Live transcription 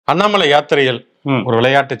அண்ணாமலை யாத்திரையில் ஒரு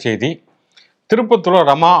விளையாட்டு செய்தி. திருப்பத்தூர்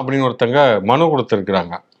ரமா அப்படின்னு ஒருத்தங்க மனு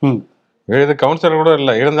கொடுத்துருக்குறாங்க. இது கவுன்சிலர் கூட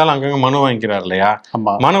இல்லை, இருந்தாலும் அங்கங்க மனு வாங்கிக்கிறார் இல்லையா,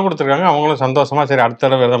 மனு கொடுத்துருக்காங்க. அவங்களும் சந்தோஷமா சரி அடுத்த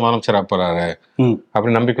தடவை வேற முதலமைச்சரா போறாரு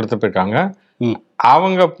அப்படின்னு நம்பி கொடுத்து போயிருக்காங்க.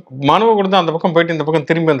 அவங்க மனுவை கொடுத்து அந்த பக்கம் போயிட்டு இந்த பக்கம்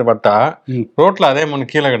திரும்பி வந்து பார்த்தா ரோட்ல அதே மனு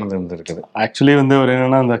கீழே கிடந்து இருந்திருக்குது. ஆக்சுவலி வந்து ஒரு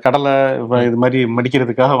என்னன்னா அந்த கடலை இது மாதிரி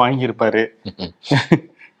மடிக்கிறதுக்காக வாங்கியிருப்பாரு.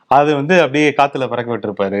 அது வந்து அப்படியே காத்துல பறக்க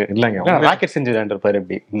விட்டுருப்பாரு. இல்லைங்க, ராக்கெட் செஞ்சு இருப்பாரு.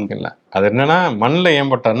 எப்படி இல்ல, அது என்னன்னா மண்ணில்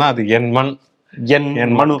ஏன்பட்டார்னா அது என் மண்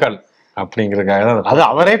என் மனுக்கள் அப்படிங்கிறதுக்காக தான். அது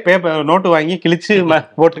அவரே பேப்பர் நோட்டு வாங்கி கிழிச்சு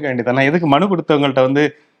போட்டுக்க வேண்டியதானே. எதுக்கு மனு கொடுத்தவங்கள்ட்ட வந்து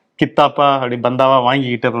கித்தாப்பா அப்படி பந்தாவா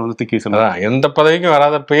வாங்கிக்கிட்டு அப்புறம் வந்து தூக்கி சொன்னா. எந்த பதவிக்கும்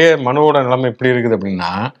வராதப்பயே மனுவோட நிலைமை எப்படி இருக்குது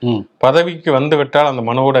அப்படின்னா, பதவிக்கு வந்து விட்டால் அந்த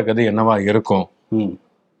மனுவோட கதி என்னவா இருக்கும்.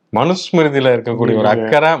 மனுஸ்மிருதியில இருக்கக்கூடிய ஒரு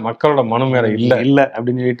அக்கறை மக்களோட மனு மேல இல்ல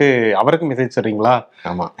அப்படின்னு சொல்லிட்டு அவருக்கும் மெசேஜ் சொல்றீங்களா?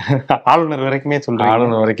 ஆமா, ஆளுநர் வரைக்குமே சொல்றேன்.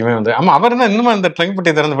 ஆளுநர் வரைக்குமே வந்து ஆமா, அவர் தான் இன்னும் அந்த ட்ரங்க்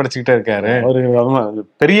பெட்டி திறந்து படிச்சுக்கிட்டே இருக்காரு. ஒரு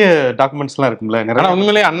பெரிய டாக்குமெண்ட்ஸ் எல்லாம் இருக்கும்ல. ஆனா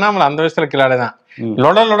உண்மையிலேயே அண்ணாமலை அந்த வயசுல கிளாடேதான்.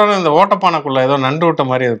 லொடலொடன்னு இந்த ஓட்டப்பானைக்குள்ள ஏதோ நண்டு விட்ட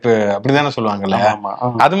மாதிரி அப்படிதானே சொல்லுவாங்கல்ல,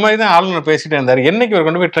 அது மாதிரிதான் ஆளுநர் பேசிட்டே இருந்தாரு. என்னைக்கு அவர்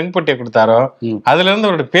கொண்டு போய் ட்ரங்க் பெட்டியை கொடுத்தாரோ அதுல இருந்து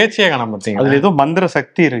அவருடைய பேச்சையே காணாம பார்த்தீங்க. அதுல ஏதோ மந்திர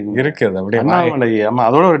சக்தி இருக்குது அப்படியே அண்ணாமலை. ஆமா,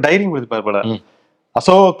 அதோட ஒரு டைரி கொடுப்பாரு போல.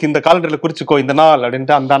 அசோக் இந்த காலண்டர்ல குறிச்சுக்கோ இந்த நாள்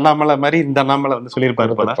அப்படின்ட்டு அந்த அண்ணாமலை மாதிரி இந்த அண்ணாமலை வந்து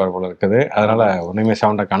சொல்லியிருப்பாரு போல இருக்குது. அதனால ஒண்ணுமே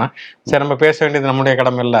சவுண்டா காணா. சரி, நம்ம பேச வேண்டியது நம்முடைய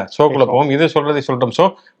கடமை இல்ல. ஷோக்குள்ள போவோம். இது சொல்றதை சொல்றோம். ஷோ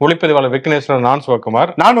ஒளிப்பதிவாளர் விக்னேஸ்வரன், நான்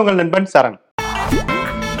சிவகுமார், நான் உங்கள் நண்பன் சரண்.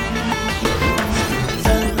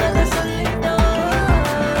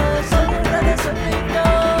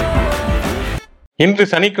 இன்று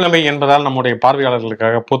சனிக்கிழமை என்பதால் நம்முடைய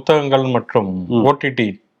பார்வையாளர்களுக்காக புத்தகங்கள் மற்றும் ஓடிடி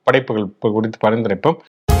படைப்புகள் குறித்து பரிந்துரைப்போம்.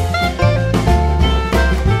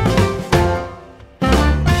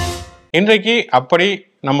 இன்றைக்கு அப்படி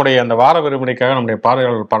நம்முடைய அந்த வார விரும்பினைக்காக நம்முடைய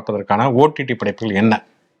பார்வையாளர்கள் பார்ப்பதற்கான ஓடிடி படைப்புகள் என்ன?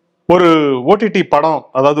 ஒரு ஓடிடி படம்,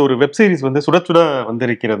 அதாவது ஒரு வெப் சீரிஸ் வந்து சுட சுட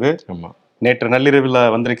வந்திருக்கிறது. நேற்று நள்ளிரவில்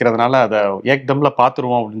வந்திருக்கிறதுனால அதை ஏக்தம்ல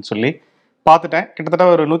பார்த்துருவோம் அப்படின்னு சொல்லி பார்த்துட்டேன். கிட்டத்தட்ட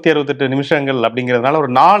ஒரு 168 நிமிஷங்கள் அப்படிங்கிறதுனால ஒரு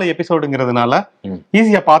 4 எபிசோடுங்கிறதுனால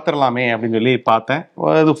ஈஸியா பார்த்துடலாமே அப்படின்னு சொல்லி பார்த்தேன்.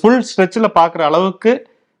 அது ஃபுல் ஸ்ட்ரெச்சில் பார்க்குற அளவுக்கு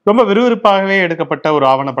ரொம்ப விறுவிறுப்பாகவே எடுக்கப்பட்ட ஒரு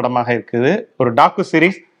ஆவணப்படமாக இருக்குது. ஒரு டாக்கு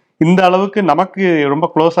சீரீஸ் இந்த அளவுக்கு நமக்கு ரொம்ப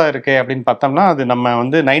க்ளோஸா இருக்கே அப்படின்னு பார்த்தோம்னா அது நம்ம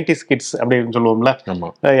வந்து 90s கிட்ஸ் அப்படின்னு சொல்லுவோம்ல.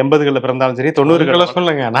 80களில் பிறந்தாலும் சரி, 90களில்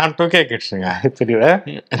சொல்லுங்க. நான் 2K கிட்ஸுங்க. சரி,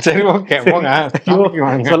 ஓகே,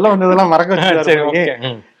 சொல்ல வந்ததெல்லாம் மறக்க.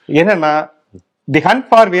 என்னன்னா தி ஹண்ட்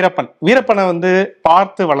ஃபார் வீரப்பன். வீரப்பனை வந்து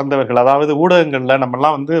பார்த்து வளர்ந்தவர்கள், அதாவது ஊடகங்கள்ல நம்ம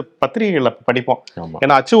எல்லாம் வந்து பத்திரிகைகள்ல படிப்போம்.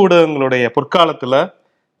 ஏன்னா அச்சு ஊடகங்களுடைய பொற்காலத்துல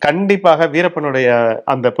கண்டிப்பாக வீரப்பனுடைய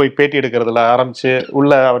அந்த போய் பேட்டி எடுக்கிறதுல ஆரம்பிச்சு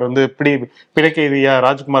உள்ள அவர் வந்து பிணைக்கைதியா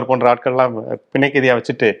ராஜ்குமார் போன்ற ஆட்கள்லாம் பிணைக்கைதியா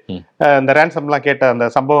வச்சுட்டு இந்த ரேன்சம்லாம் கேட்ட அந்த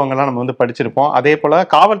சம்பவங்கள்லாம் நம்ம வந்து படிச்சிருப்போம். அதே போல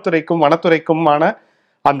காவல்துறைக்கும் வனத்துறைக்குமான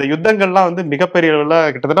அந்த யுத்தங்கள்லாம் வந்து மிகப்பெரிய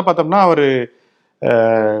அளவில் கிட்டத்தட்ட பார்த்தோம்னா அவர்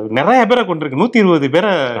நிறைய பேரை கொண்டிருக்கு. 120 பேரை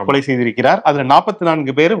கொலை செய்திருக்கிறார். அதுல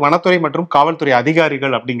 44 பேர் வனத்துறை மற்றும் காவல்துறை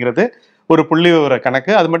அதிகாரிகள் அப்படிங்கிறது ஒரு புள்ளி விவர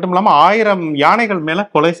கணக்கு. அது மட்டும் இல்லாம 1000 யானைகள் மேல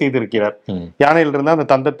கொலை செய்திருக்கிறார். யானையில இருந்து அந்த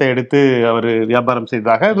தந்தத்தை எடுத்து அவர் வியாபாரம்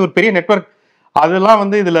செய்ததாக இது ஒரு பெரிய நெட்வொர்க். அதெல்லாம்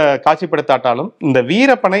வந்து இதுல காட்சிப்படுத்தாட்டாலும் இந்த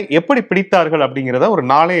வீரப்பனை எப்படி பிடித்தார்கள் அப்படிங்கிறத ஒரு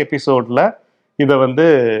 4 எபிசோட்ல இதை வந்து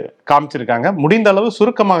காமிச்சிருக்காங்க. முடிந்த அளவு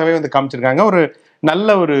சுருக்கமாகவே வந்து காமிச்சிருக்காங்க. ஒரு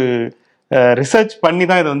நல்ல ஒரு ரிசர்ச் பண்ணி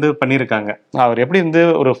தான் இதை வந்து பண்ணியிருக்காங்க. அவர் எப்படி வந்து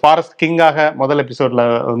ஒரு ஃபாரஸ்ட் கிங்காக முதல் எபிசோட்ல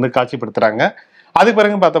வந்து காட்சிப்படுத்துறாங்க. அதுக்கு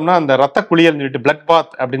பிறகு பார்த்தோம்னா அந்த ரத்த குளியல் சொல்லிட்டு பிளட்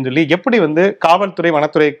பாத் அப்படின்னு சொல்லி எப்படி வந்து காவல்துறை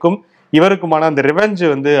வனத்துறைக்கும் இவருக்குமான அந்த ரிவெஞ்ச்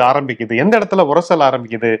வந்து ஆரம்பிக்குது, எந்த இடத்துல உரசல்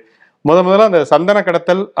ஆரம்பிக்குது. முதல்ல அந்த சந்தன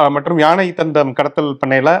கடத்தல் மற்றும் யானை தந்தம் கடத்தல்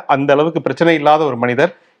பண்ணையில அந்த அளவுக்கு பிரச்சனை இல்லாத ஒரு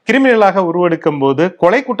மனிதர் கிரிமினலாக உருவெடுக்கும் போது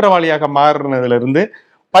கொலை குற்றவாளியாக மாறினதுல இருந்து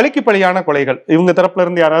பழிக்கு பழியான கொலைகள். இவங்க தரப்புல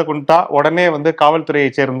இருந்து யாராவது கொண்டுட்டா உடனே வந்து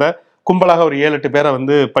காவல்துறையை சேர்ந்த கும்பலாக ஒரு 7-8 பேரை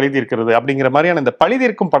வந்து பழி தீர்க்கிறது அப்படிங்கிற மாதிரியான இந்த பழி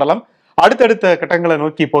தீர்க்கும் படலம் அடுத்தடுத்த கட்டங்களை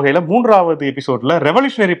நோக்கி போகையில 3வது எபிசோட்ல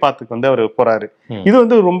ரெவல்யூஷனரி பாத்துக்கு வந்து அவர் போறாரு. இது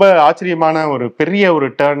வந்து ரொம்ப ஆச்சரியமான ஒரு பெரிய ஒரு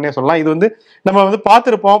டர்ன்னே சொல்லலாம். இது வந்து நம்ம வந்து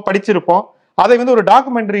பார்த்திருப்போம், படிச்சிருப்போம். அதை வந்து ஒரு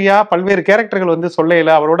டாக்குமெண்ட்ரியா பல்வேறு கேரக்டர்கள் வந்து சொல்லையில,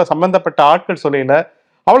 அவரோட சம்பந்தப்பட்ட ஆட்கள் சொல்லையில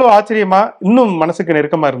அவ்வளவு ஆச்சரியமா இன்னும் மனசுக்கு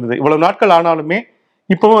நெருக்கமா இருந்தது. இவ்வளவு நாட்கள் ஆனாலுமே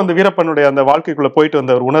இப்பவும் அந்த வீரப்பனுடைய அந்த வாழ்க்கைக்குள்ள போயிட்டு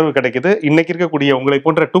வந்த ஒரு உணர்வு கிடைக்குது. இன்னைக்கு இருக்கக்கூடிய உங்களை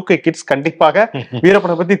போன்ற 2K கிட்ஸ் கண்டிப்பாக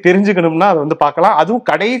வீரப்பனை பத்தி தெரிஞ்சுக்கணும்னா அதை வந்து பார்க்கலாம். அதுவும்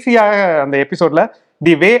கடைசியாக அந்த எபிசோட்ல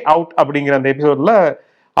தி வே அவுட் அப்படிங்கிற அந்த எபிசோட்ல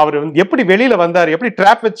அவர் வந்து எப்படி வெளியில வந்தார், எப்படி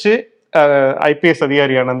ட்ராப் வச்சு ஐபிஎஸ்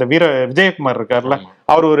அதிகாரியான அந்த விஜயகுமார் இருக்காருல்ல,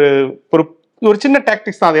 அவர் ஒரு சின்ன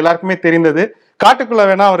டாக்டிக்ஸ் தான், அது எல்லாருக்குமே தெரிந்தது. காட்டுக்குள்ள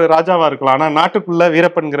வேணா அவர் ராஜாவா இருக்கலாம், ஆனா நாட்டுக்குள்ள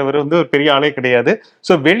வீரப்பன்கிறவர் வந்து ஒரு பெரிய ஆளே கிடையாது.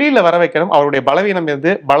 சோ வெளியில வர வைக்கணும், அவருடைய பலவீனம்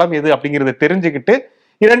எது பலம் எது அப்படிங்கறத தெரிஞ்சுக்கிட்டு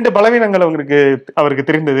 2 பலவீனங்கள் அவருக்கு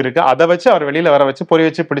தெரிந்தது இருக்கு, அதை வச்சு அவர் வெளியில வர வச்சு பொறி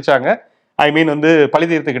வச்சு பிடிச்சாங்க. ஐ மீன் வந்து பழி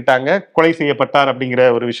தீர்த்துக்கிட்டாங்க, கொலை செய்யப்பட்டார் அப்படிங்கிற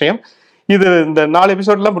ஒரு விஷயம். இது இந்த 4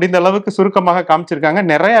 எபிசோட்ல முடிந்த அளவுக்கு சுருக்கமாக காமிச்சிருக்காங்க.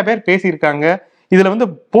 நிறைய பேர் பேசியிருக்காங்க. இதுல வந்து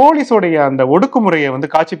போலீஸோடைய அந்த ஒடுக்குமுறையை வந்து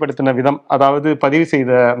காட்சிப்படுத்தின விதம், அதாவது பதிவு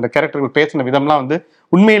செய்த அந்த கேரக்டர்கள் பேசின விதம்லாம் வந்து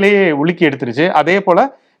உண்மையிலேயே உலுக்கி எடுத்துருச்சு. அதே போல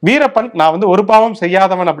வீரப்பன் நான் வந்து ஒரு பாவம்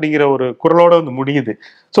செய்யாதவன் அப்படிங்கிற ஒரு குரலோட வந்து முடியுது.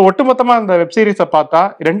 ஸோ ஒட்டுமொத்தமா அந்த வெப்சீரிஸை பார்த்தா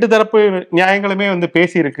 2 தரப்பு நியாயங்களுமே வந்து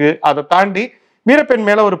பேசியிருக்கு. அதை தாண்டி வீரப்பெண்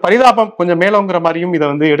மேல ஒரு பரிதாபம் கொஞ்சம் மேலோங்கிற மாதிரியும் இதை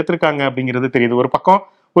வந்து எடுத்திருக்காங்க அப்படிங்கிறது தெரியுது. ஒரு பக்கம்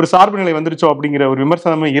ஒரு சார்பு நிலை வந்துருச்சோ அப்படிங்கிற ஒரு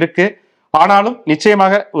விமர்சனமும் இருக்கு. ஆனாலும்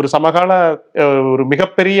நிச்சயமாக ஒரு சமகால ஒரு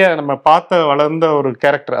மிகப்பெரிய நம்ம பார்த்த வளர்ந்த ஒரு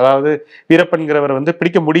கேரக்டர், அதாவது வீரப்பன்கிறவரை வந்து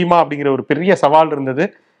பிடிக்க முடியுமா அப்படிங்கிற ஒரு பெரிய சவால் இருந்தது.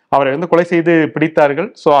 அவரை வந்து கொலை செய்து பிடித்தார்கள்.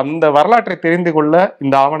 ஸோ அந்த வரலாற்றை தெரிந்து கொள்ள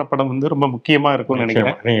இந்த ஆவணப்படம் வந்து ரொம்ப முக்கியமா இருக்கும்னு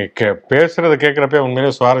நினைக்கிறேன். நீங்க பேசுறது கேட்கிறப்ப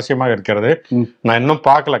உண்மையிலே சுவாரஸ்யமாக இருக்கிறது. நான் இன்னும்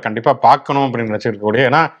பார்க்கல, கண்டிப்பா பார்க்கணும் அப்படின்னு நினைச்சிருக்கக்கூடிய.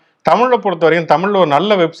 ஏன்னா தமிழை பொறுத்தவரையும் தமிழ்ல ஒரு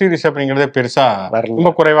நல்ல வெப் சீரிஸ் அப்படிங்கிறதே பெருசா ரொம்ப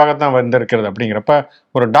குறைவாகத்தான் வந்திருக்கிறது. அப்படிங்கிறப்ப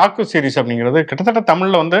ஒரு டாக்கு சீரிஸ் அப்படிங்கிறது கிட்டத்தட்ட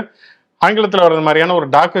தமிழ்ல வந்து ஆங்கிலத்தில் வர்றது மாதிரியான ஒரு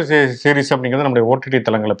டாக்கு சீரிஸ் அப்படிங்கிறது நம்முடைய ஓடிடி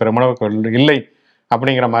தளங்களில் பெருமளவுக்கு இல்லை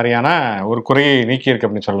அப்படிங்கிற மாதிரியான ஒரு குறையை நீக்கியிருக்கு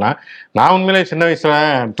அப்படின்னு சொல்லலாம். நான் உண்மையிலே சின்ன வயசுல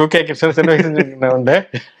 2K கிட்ஸ் சின்ன வயசுல வந்து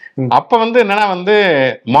அப்ப வந்து என்னன்னா வந்து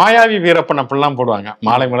மாயாவி வீரப்பன் அப்படிலாம் போடுவாங்க.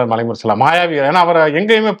 மாலை மலர் மலைமுரசலா மாயாவி, ஏன்னா அவரை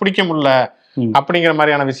எங்கேயுமே பிடிக்க முடியல அப்படிங்கிற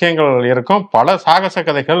மாதிரியான விஷயங்கள் இருக்கும். பல சாகச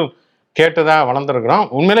கதைகள் கேட்டுதான் வளர்ந்துருக்கிறோம்.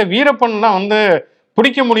 உண்மையிலே வீரப்பன்லாம் வந்து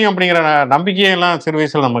பிடிக்க முடியும் அப்படிங்கிற நம்பிக்கையெல்லாம் சிறு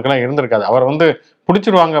வயசுல நமக்குலாம் இருந்திருக்காது. அவர் வந்து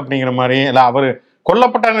பிடிச்சிருவாங்க அப்படிங்கிற மாதிரி இல்லை, அவர்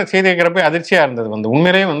கொல்லப்பட்டாங்க செய்தி கேட்கிறப்ப அதிர்ச்சியா இருந்தது. வந்து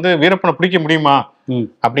உண்மையிலேயே வந்து வீரப்பனை பிடிக்க முடியுமா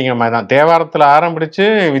அப்படிங்கிற மாதிரி தான். தேவாரத்துல ஆரம்பிச்சு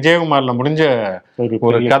விஜயகுமார்ல முடிஞ்ச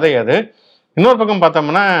ஒரு கதை அது. இன்னொரு பக்கம்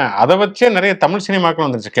பார்த்தோம்னா அதை வச்சே நிறைய தமிழ் சினிமாக்கள்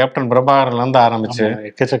வந்துருச்சு. கேப்டன் பிரபாகர்ல இருந்து ஆரம்பிச்சு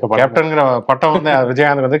கேப்டன்கிற பட்டம் வந்து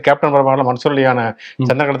விஜயகாந்த் வந்து கேப்டன் பிரபாகர்ல மன்சூர்லியான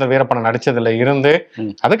சந்திரகடத்தில் வீரப்பனை நடிச்சதுல இருந்து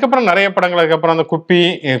அதுக்கப்புறம் நிறைய படங்கள், அதுக்கப்புறம் அந்த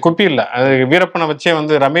குப்பி இல்ல அது வீரப்பனை வச்சே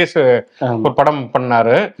வந்து ரமேஷ் ஒரு படம்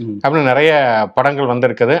பண்ணாரு. அப்படின்னு நிறைய படங்கள்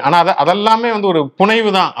வந்திருக்குது. ஆனா அதெல்லாமே வந்து ஒரு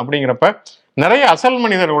புனைவு தான். அப்படிங்கிறப்ப நிறைய அசல்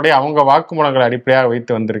மனிதர்களுடைய அவங்க வாக்குமூலங்களை அடிப்படையாக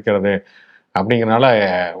வைத்து வந்திருக்கிறது. அப்படிங்கிறனால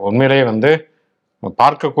உண்மையிலேயே வந்து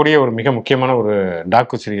பார்க்கக்கூடிய ஒரு மிக முக்கியமான ஒரு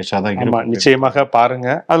டாக்கு சீரியஸா தான் இருக்கு. நிச்சயமாக பாருங்க.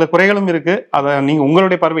 அதுல குறைகளும் இருக்கு. அதை நீங்க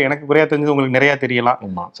உங்களுடைய பார்வை எனக்கு குறையா தெரிஞ்சது உங்களுக்கு நிறைய தெரியலாம்.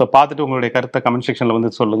 ஸோ பார்த்துட்டு உங்களுடைய கருத்தை கமெண்ட் செக்ஷன்ல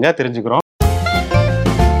வந்து சொல்லுங்க, தெரிஞ்சுக்கிறோம்.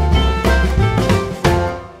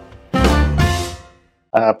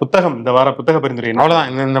 புத்தகம் இந்த வாரம் புத்தக பரிந்துரை அவ்வளவுதான்.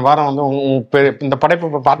 இந்த வாரம் வந்து இந்த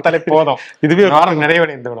படைப்பு பார்த்தாலே போதும், இதுவே ஒரு வாரம்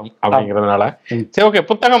நிறைவடைந்து விடும் அப்படிங்கிறதுனால. சரி, ஓகே.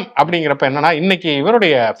 புத்தகம் அப்படிங்கிறப்ப என்னன்னா, இன்னைக்கு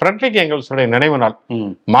இவருடைய ஃப்ரெட்ரிக் ஏங்கல்ஸுடைய நினைவு நாள்.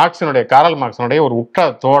 காரல் மார்க்ஸனுடைய ஒரு உற்ற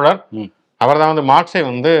தோழர். அவர் தான் வந்து மார்க்ஸை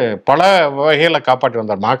வந்து பல வகையில காப்பாற்றி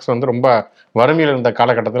வந்தார். மார்க்ஸ் வந்து ரொம்ப வறுமையில் இருந்த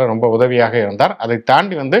காலகட்டத்தில் ரொம்ப உதவியாக இருந்தார். அதை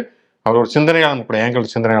தாண்டி வந்து அவர் ஒரு சிந்தனையாளர் கூட,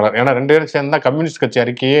 ஏங்கல்ஸ் சிந்தனையாளர். ஏன்னா 2 பேரும் சேர்ந்து தான் கம்யூனிஸ்ட் கட்சி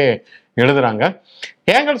அறிக்கையே எழுதுறாங்க.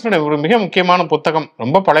 ஏங்கல்ஸுடைய ஒரு மிக முக்கியமான புத்தகம்,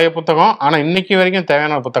 ரொம்ப பழைய புத்தகம், ஆனா இன்னைக்கு வரைக்கும்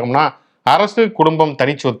தேவையான புத்தகம்னா அரசு குடும்பம்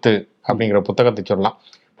தனிச்சொத்து அப்படிங்கிற புத்தகத்தை சொல்லலாம்.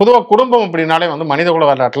 பொதுவாக குடும்பம் அப்படின்னாலே வந்து மனிதகுல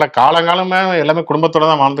வரலாற்றுல காலங்காலமே எல்லாமே குடும்பத்தோட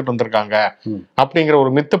தான் வாழ்ந்துட்டு வந்திருக்காங்க அப்படிங்கிற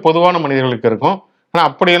ஒரு மித்து பொதுவான மனிதர்களுக்கு இருக்கும். ஆனா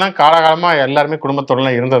அப்படியெல்லாம் காலகாலமா எல்லாருமே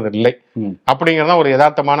குடும்பத்தோடலாம் இருந்தது இல்லை. அப்படிங்கிறதான் ஒரு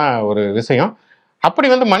யதார்த்தமான ஒரு விஷயம். அப்படி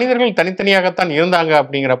வந்து மனிதர்கள் தனித்தனியாகத்தான் இருந்தாங்க.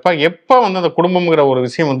 அப்படிங்கிறப்ப எப்ப வந்து அந்த குடும்பம்ங்கிற ஒரு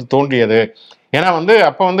விஷயம் வந்து தோன்றியது? ஏன்னா வந்து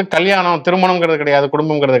அப்ப வந்து கல்யாணம் திருமணம்ங்கிறது கிடையாது,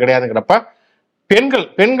 குடும்பம்ங்கிறது கிடையாதுங்கிறப்ப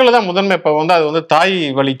பெண்கள் தான் முதன்மை. இப்ப வந்து அது வந்து தாய்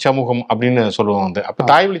வழி சமூகம் அப்படின்னு சொல்லுவோம். வந்து அப்ப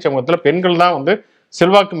தாய் வழி சமூகத்துல பெண்கள் தான் வந்து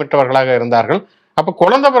செல்வாக்கு மிக்கவர்களாக இருந்தார்கள். அப்ப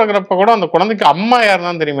குழந்தை பிறகுறப்ப கூட அந்த குழந்தைக்கு அம்மா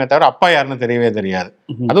யாருன்னு தெரியுமே தவிர அப்பா யாருன்னு தெரியவே தெரியாது.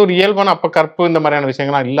 அது ஒரு இயல்பான, அப்ப கற்பு இந்த மாதிரியான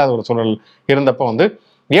விஷயங்கள்லாம் இல்லாத ஒரு சூழல் இருந்தப்ப வந்து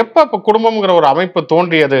எப்ப குடும்பம்ங்கிற ஒரு அமைப்பு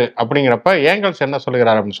தோன்றியது அப்படிங்கிறப்ப ஏங்கல்ஸ் என்ன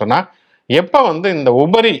சொல்லுகிறார் அப்படின்னு சொன்னா, எப்ப வந்து இந்த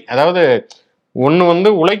உபரி, அதாவது ஒண்ணு வந்து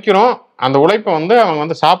உழைக்கிறோம், அந்த உழைப்பை வந்து அவங்க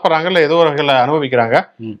வந்து சாப்பிட்றாங்க, இல்லை ஏதோ ஒரு வகையில அனுபவிக்கிறாங்க,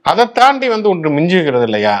 அதை தாண்டி வந்து ஒன்று மிஞ்சுகிறது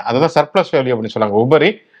இல்லையா, அதுதான் சர்ப்ளஸ் வேல்யூ அப்படின்னு சொல்றாங்க,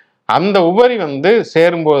 உபரி. அந்த உபரி வந்து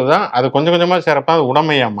சேரும்போதுதான் அது கொஞ்சம் கொஞ்சமா சேரப்ப அது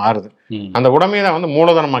உடைமையா மாறுது. அந்த உடைமையை தான் வந்து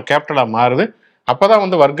மூலதனமா கேபிட்டலா மாறுது. அப்பதான்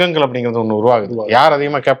வந்து வர்க்கங்கள் அப்படிங்கிறது ஒண்ணு உருவாகுது. யார்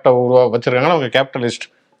அதிகமா கேபிட்டல் வச்சிருக்காங்களோ அவங்க கேபிட்டலிஸ்ட்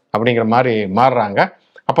அப்படிங்கிற மாதிரி மாறுறாங்க.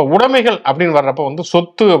 அப்ப உடைமைகள் அப்படின்னு வர்றப்ப வந்து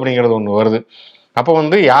சொத்து அப்படிங்கிறது ஒண்ணு வருது. அப்ப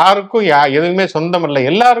வந்து யாருக்கும் எதுவுமே சொந்தம் இல்லை,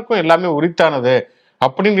 எல்லாருக்கும் எல்லாமே உரித்தானது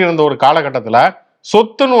அப்படின்னு இருந்த ஒரு காலகட்டத்துல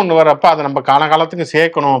சொத்துன்னு ஒண்ணு வர்றப்ப அதை நம்ம காலகாலத்துக்கு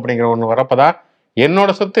சேர்க்கணும் அப்படிங்கிற ஒண்ணு வர்றப்பதான் என்னோட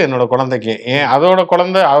சொத்து என்னோட குழந்தைக்கு, அதோட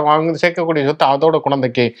குழந்தை அவங்க சேர்க்கக்கூடிய சொத்து அதோட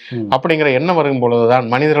குழந்தைக்கு அப்படிங்கிற எண்ணம் வரும் பொழுதுதான்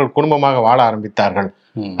மனிதர்கள் குடும்பமாக வாழ ஆரம்பித்தார்கள்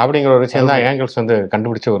அப்படிங்கிற ஒரு விஷயம் தான் ஏங்கல்ஸ் வந்து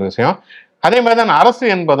கண்டுபிடிச்ச ஒரு விஷயம். அதே மாதிரிதான் அரசு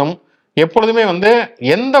என்பதும் எப்பொழுதுமே வந்து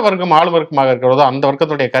எந்த வர்க்கம் ஆளு வர்க்கமாக இருக்கிறதோ அந்த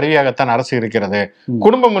வர்க்கத்துடைய கருவியாகத்தான் அரசு இருக்கிறது.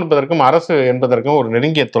 குடும்பம் என்பதற்கும் அரசு என்பதற்கும் ஒரு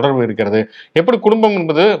நெருங்கிய தொடர்பு இருக்கிறது. எப்படி குடும்பம்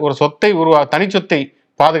என்பது ஒரு சொத்தை தனி சொத்தை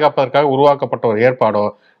பாதுகாப்பதற்காக உருவாக்கப்பட்ட ஒரு ஏற்பாடோ,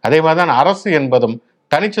 அதே மாதிரிதான் அரசு என்பதும்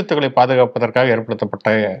தனிச்சொத்துக்களை பாதுகாப்பதற்காக ஏற்படுத்தப்பட்ட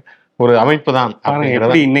ஒரு அமைப்பு தான்.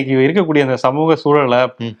 எப்படி இன்னைக்கு இருக்கக்கூடிய அந்த சமூக சூழலை,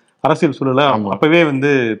 அரசியல் சூழலை அப்பவே வந்து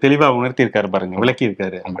தெளிவா உணர்த்தி இருக்காரு பாருங்க, விளக்கி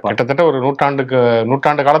இருக்காரு. கிட்டத்தட்ட ஒரு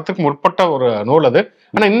நூற்றாண்டு காலத்துக்கு முற்பட்ட ஒரு நூல் அது.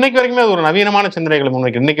 ஆனா இன்னைக்கு வரைக்குமே அது ஒரு நவீனமான சிந்தனைகளை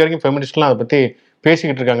முன்வைக்கு. இன்னைக்கு வரைக்கும் ஃபெமினிஸ்ட்லாம் அதை பத்தி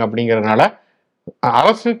பேசிக்கிட்டு இருக்காங்க. அப்படிங்கறதுனால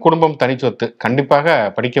அரசு குடும்பம் தனிச்சொத்து கண்டிப்பாக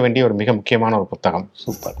படிக்க வேண்டிய ஒரு மிக முக்கியமான ஒரு புத்தகம்.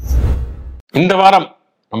 சூப்பர். இந்த வாரம்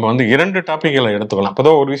நம்ம வந்து 2 டாபிக்களை எடுத்துக்கலாம்.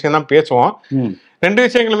 பொதுவாக ஒரு விஷயம் தான் பேசுவோம். 2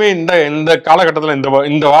 விஷயங்களுமே இந்த காலகட்டத்தில்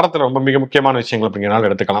இந்த வாரத்தில் ரொம்ப மிக முக்கியமான விஷயங்கள் அப்படிங்கிறனால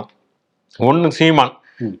எடுத்துக்கலாம். ஒன்று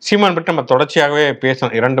சீமான் பற்றி நம்ம தொடர்ச்சியாகவே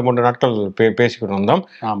பேசணும். 2-3 நாட்கள் பேசிக்கிட்டு இருந்தோம்.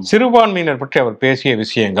 சிறுபான்மையினர் பற்றி அவர் பேசிய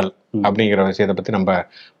விஷயங்கள் அப்படிங்கிற விஷயத்தை பத்தி நம்ம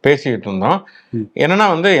பேசிக்கிட்டு இருந்தோம். என்னன்னா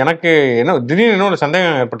வந்து எனக்கு திடீர்னு ஒரு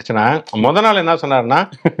சந்தேகம் ஏற்பட்டுச்சுன்னா, முத நாள் என்ன சொன்னாருன்னா,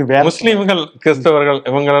 முஸ்லீம்கள் கிறிஸ்தவர்கள்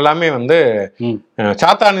இவங்க எல்லாமே வந்து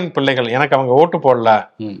சாத்தானின் பிள்ளைகள், எனக்கு அவங்க ஓட்டு போடல,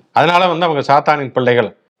 அதனால வந்து அவங்க சாத்தானின்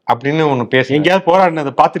பிள்ளைகள் அப்படின்னு ஒண்ணு பேசி, எங்கேயாவது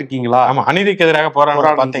போராடினதை பாத்திருக்கீங்களா? ஆமா, அநீதிக்கு எதிராக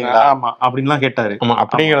போராட பாத்தீங்களா? ஆமா அப்படின்லாம் கேட்டாரு. ஆமா,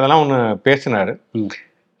 அப்படிங்கறதெல்லாம் ஒண்ணு பேசினாரு.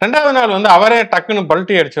 2வது நாள் வந்து அவரே டக்குன்னு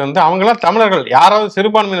பல்ட்டி அடிச்சு வந்து, அவங்க எல்லாம் தமிழர்கள், யாராவது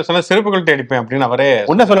சிறுபான்மையினர் சொன்னா செருப்பு கழட்டி அடிப்பேன் அப்படின்னு அவரே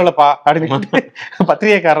ஒன்னும் சொல்லலப்பா அப்படின்னு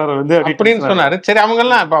பத்திரிகைக்காரர் வந்து அப்படின்னு சொன்னாரு. சரி, அவங்க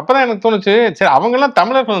எல்லாம் அப்பதான் எனக்கு தோணுச்சு, சரி அவங்க எல்லாம்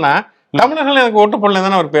தமிழர்கள்னா தமிழர்கள் எனக்கு ஓட்டு போடல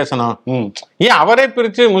தானே அவர் பேசணும். ஏன் அவரே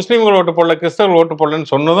பிரிச்சு முஸ்லீம்கள் ஓட்டு போடல, கிறிஸ்தவர்கள் ஓட்டு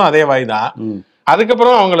போடலன்னு சொன்னதும் அதே வாய்தான்.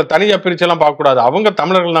 அதுக்கப்புறம் அவங்களை தனியா பிரிச்சு எல்லாம் பார்க்க கூடாது, அவங்க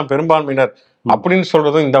தமிழர்கள் தான் பெரும்பான்மையினர் அப்படின்னு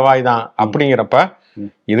சொல்றதும் இந்த வாய் தான். அப்படிங்கிறப்ப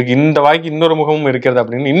இதுக்கு இந்த வாய்க்கு இன்னொரு முகமும் இருக்கிறது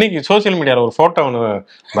அப்படின்னு இன்னைக்கு சோசியல் மீடியால ஒரு போட்டோ ஒன்று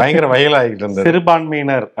பயங்கர வைரல் ஆகிட்டு இருந்தது.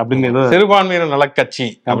 சிறுபான்மையினர் அப்படின்னு, சிறுபான்மையினர் நல கட்சி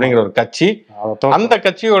அப்படிங்கிற ஒரு கட்சி, அந்த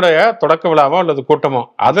கட்சியோட தொடக்க விழாவோ அல்லது கூட்டமோ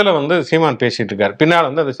அதுல வந்து சீமான் பேசிட்டு இருக்காரு. பின்னால்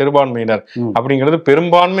வந்து அது சிறுபான்மையினர் அப்படிங்கிறது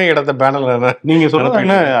பெரும்பான்மை இடத்த பேனர்ல. நீங்க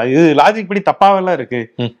சொல்றது இது லாஜிக் படி தப்பாவெல்லாம் இருக்கு.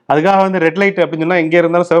 அதுக்காக வந்து ரெட் லைட் அப்படின்னு சொன்னா எங்க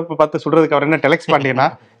இருந்தாலும் சிவப்பு பார்த்து சொல்றதுக்கு அவர் என்ன டெலெக்ஸ் பண்ணீங்கன்னா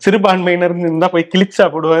சிறுபான்மையினர் இருந்தா போய் கிளிச்சா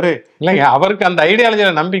போடுவாரு. இல்லைங்க, அவருக்கு அந்த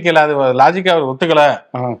ஐடியாலஜியில நம்பிக்கை இல்ல, அது லாஜிக்கா அவர் ஒத்துக்கல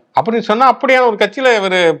அப்படின்னு சொன்னா அப்படியான ஒரு கட்சியில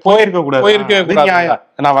இவரு போயிருக்க கூடாது.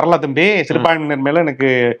 நான் வரல தம்பி, சிறுபான்மையினர் மேல எனக்கு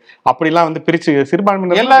அப்படிலாம் வந்து பிரிச்சு,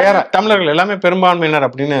 சிறுபான்மையினர் எல்லாரும் தமிழர்கள் எல்லாமே பெரும்பான்மையினர்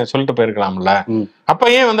அப்படின்னு சொல்லிட்டு போயிருக்கலாம்ல. அப்ப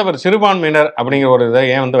ஏன் வந்து அவர் சிறுபான்மையினர் அப்படிங்கிற ஒரு இதை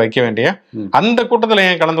ஏன் வந்து வைக்க வேண்டிய, அந்த கூட்டத்துல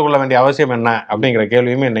ஏன் கலந்து கொள்ள வேண்டிய அவசியம் என்ன அப்படிங்கிற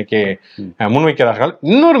கேள்வியுமே இன்னைக்கு முன்வைக்கிறார்கள்.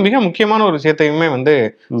 இன்னொரு மிக முக்கியமான ஒரு விஷயத்தையுமே வந்து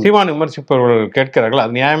சீமான் விமர்சிப்பவர்கள் கேட்கிறார்கள்.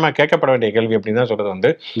 அது நியாயமா கேட்கப்பட வேண்டிய கேள்வி அப்படின்னு தான் சொல்றது.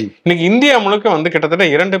 வந்து இன்னைக்கு இந்தியா முழுக்க வந்து கிட்டத்தட்ட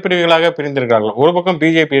 2 பிரிவுகளாக பிரிந்திருக்கிறார்கள். ஒரு பக்கம்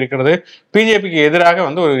பிஜேபி இருக்கிறது, பிஜேபிக்கு எதிராக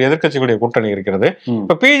வந்து ஒரு எதிர்கட்சிகளுடைய கூட்டணி இருக்கிறது.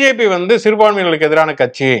 இப்ப பிஜேபி வந்து சிறுபான்மையினருக்கு எதிரான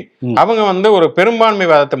கட்சி, அவங்க வந்து ஒரு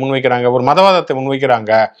பெரும்பான்மைவாதத்தை முன்வைக்கிறாங்க, ஒரு மதவாதத்தை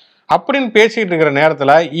முன்வைக்கிறாங்க அப்படின்னு பேசிட்டு இருக்கிற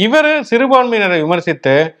நேரத்துல இவரு சிறுபான்மையினரை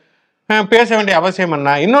விமர்சித்து பேச வேண்டிய அவசியம்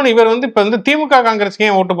என்ன? இன்னொன்னு, இவர் வந்து இப்ப வந்து திமுக காங்கிரஸ்க்கு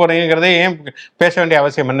ஏன் ஓட்டு போறீங்கிறதே ஏன் பேச வேண்டிய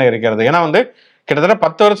அவசியம் என்ன இருக்கிறது? ஏன்னா வந்து கிட்டத்தட்ட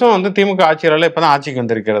 10 வருஷம் வந்து திமுக ஆட்சியாளர் இப்பதான் ஆட்சிக்கு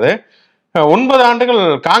வந்திருக்கிறது. 9 ஆண்டுகள்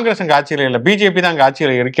காங்கிரஸ் அங்க ஆட்சியில இல்லை, பிஜேபி தான் அங்க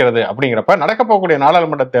ஆட்சியில இருக்கிறது. அப்படிங்கிறப்ப நடக்க போகக்கூடிய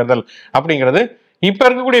நாடாளுமன்ற தேர்தல் அப்படிங்கிறது இப்ப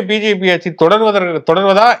இருக்கக்கூடிய பிஜேபி ஆட்சி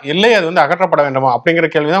தொடர்வதா இல்லை, அது வந்து அகற்றப்பட வேண்டுமா அப்படிங்கிற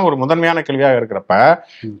கேள்விதான் ஒரு முதன்மையான கேள்வியாக இருக்கிறப்ப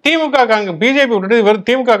பிஜேபி விட்டுட்டு இவர்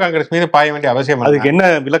திமுக காங்கிரஸ் மீது பாய வேண்டிய அவசியம். அதுக்கு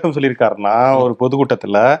என்ன விளக்கம் சொல்லியிருக்காருன்னா, ஒரு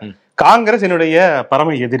பொதுக்கூட்டத்துல காங்கிரஸ் என்னுடைய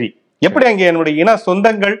பரம எதிரி, எப்படி அங்கே என்னுடைய இன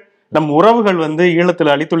சொந்தங்கள் நம் உறவுகள் வந்து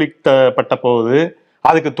ஈழத்துல அழித்தொழிக்கப்பட்ட போது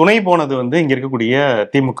அதுக்கு துணை போனது வந்து இங்க இருக்கக்கூடிய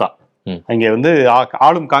திமுக. அங்க வந்து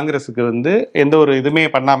ஆளும் காங்கிரஸுக்கு வந்து எந்த ஒரு இதுவுமே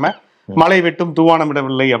பண்ணாம மழை வெட்டும் தூவானம்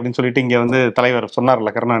விடவில்லை அப்படின்னு சொல்லிட்டு இங்க வந்து தலைவர்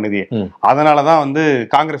சொன்னார்ல கருணாநிதி, அதனாலதான் வந்து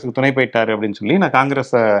காங்கிரஸுக்கு துணை போயிட்டாரு அப்படின்னு சொல்லி நான்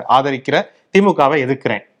காங்கிரஸ ஆதரிக்கிற திமுகவை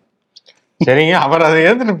எதிர்க்கிறேன். சரிங்க, அவர் அதை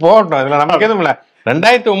எதிர்த்துட்டு போகட்டும், அதுல நமக்கு எதுவும் இல்ல.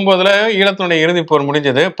 2009 ஈழத்தினுடைய இறுதி போர்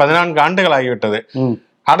முடிஞ்சது, 14 ஆண்டுகள் ஆகிவிட்டது.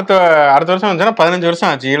 அடுத்த வருஷம் வந்துச்சுன்னா 15 வருஷம்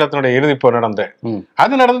ஆச்சு ஈழத்தினுடைய இறுதி போர் நடந்து.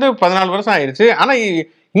 அது நடந்து 14 வருஷம் ஆயிடுச்சு. ஆனா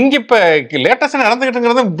இங்க இப்ப லேட்டஸ்டா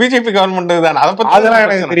நடந்துகிட்டு பிஜேபி கவர்மெண்ட் தான். அதை பத்தி அதெல்லாம்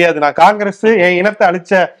எனக்கு தெரியாது. நான் காங்கிரஸ் என் இனத்தை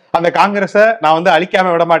அழிச்ச அந்த காங்கிரஸ நான் வந்து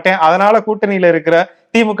அழிக்காம விட மாட்டேன், அதனால கூட்டணியில இருக்கிற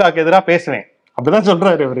திமுகக்கு எதிராக பேசுவேன் அப்படிதான்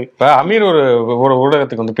சொல்றாரு அவரு. இப்ப அமீர் ஒரு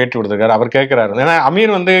ஊடகத்துக்கு வந்து பேட்டி கொடுத்திருக்காரு. அவர் கேட்கிறாரு, ஏன்னா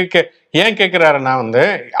அமீர் வந்து ஏன் கேட்கிறாருன்னா வந்து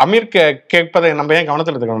அமீர் கேட்பதை நம்ம ஏன்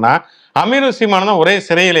கவனத்தில் எடுத்துக்கணும்னா, அமீரும் சீமானும் தான் ஒரே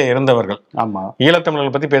சிறையில இருந்தவர்கள். ஆமா,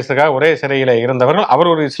 ஈழத்தமிழர்கள் பத்தி பேசுறதுக்காக ஒரே சிறையில இருந்தவர்கள்.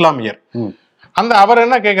 அவர் ஒரு இஸ்லாமியர். அவர்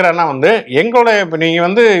என்ன கேட்கிறாருன்னா வந்து எங்களுடைய நீங்க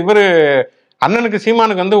வந்து இவரு அண்ணனுக்கு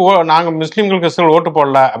சீமானுக்கு வந்து நாங்க முஸ்லீம்கள் கிறிஸ்தவர்கள் ஓட்டு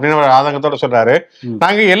போடல அப்படின்னு ஒரு ஆதங்கத்தோட சொல்றாரு.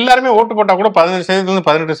 நாங்க எல்லாருமே ஓட்டு போட்டா கூட 15%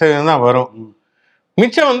 18% தான் வரும்,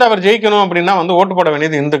 மிச்சம் வந்து அவர் ஜெயிக்கணும் அப்படின்னா வந்து ஓட்டு போட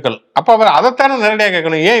வேண்டியது இந்துக்கள். அப்ப அவர் அதைத்தானே நேரடியாக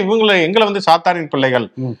கேட்கணும், ஏன் எங்களை வந்து சாத்தானின் பிள்ளைகள்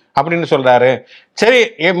அப்படின்னு சொல்றாரு. சரி,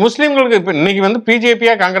 முஸ்லீம்களுக்கு இப்ப இன்னைக்கு வந்து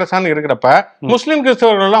பிஜேபியா காங்கிரஸான்னு இருக்கிறப்ப முஸ்லீம்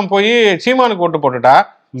கிறிஸ்தவர்கள் எல்லாம் போய் சீமானுக்கு ஓட்டு போட்டுட்டா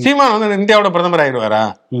சீமான் வந்து இந்தியாவோட பிரதமர் ஆயிடுவாரா?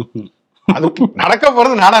 அது நடக்க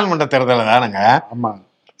போறது நாடாளுமன்ற தேர்தல் தானுங்க.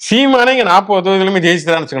 சீமானே இங்க 40 தொகுதியிலுமே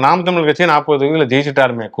ஜெயிச்சுட்டான்னு வச்சுக்கோங்க, நாம் தமிழ் கட்சி 40 தொகுதியில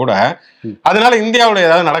ஜெயிச்சுட்டாலுமே கூட அதனால இந்தியாவோட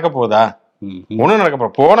ஏதாவது நடக்க போகுதா? ஒண்ணும்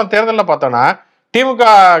நடக்க போன தேர்தலில் பார்த்தோம்னா திமுக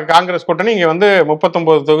காங்கிரஸ் கூட்டணி இங்க வந்து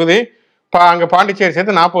 39 தொகுதி, அங்க பாண்டிச்சேரி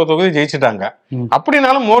சேர்த்து 40 தொகுதி ஜெயிச்சுட்டாங்க.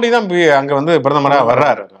 அப்படின்னாலும் மோடி தான் அங்க வந்து பிரதமராக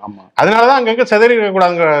வர்றாரு. அதனாலதான் அங்கங்க சிதறி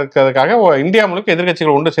இருக்கக்கூடாதுங்கிறதுக்காக இந்தியா முழுக்க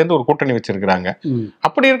எதிர்கட்சிகள் ஒன்று சேர்ந்து ஒரு கூட்டணி வச்சிருக்கிறாங்க.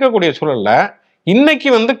 அப்படி இருக்கக்கூடிய சூழல்ல இன்னைக்கு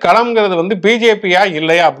வந்து களம்ங்கிறது வந்து பிஜேபியா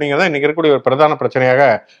இல்லையா அப்படிங்கறத இன்னைக்கு இருக்கக்கூடிய ஒரு பிரதான பிரச்சனையாக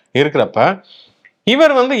இருக்கிறப்ப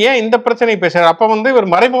இவர் வந்து ஏன் இந்த பிரச்சனை பேசுறாரு? அப்ப வந்து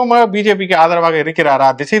இவர் மறைமுகமாக பிஜேபிக்கு ஆதரவாக இருக்கிறாரா,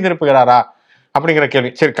 திசை திருப்புகிறாரா அப்படிங்கிற கேள்வி.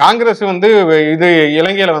 சரி, காங்கிரஸ் வந்து இது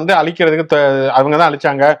இலங்கையில வந்து அழிக்கிறதுக்கு அவங்கதான்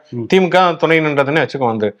அழிச்சாங்க, திமுக துணை நின்றதுன்னு வச்சுக்கோ.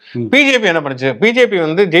 வந்து பிஜேபி என்ன பண்ணுச்சு? பிஜேபி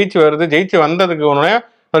வந்து ஜெயிச்சு வந்ததுக்கு உடனே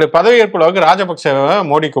பதவியேற்பு ராஜபக்சேவை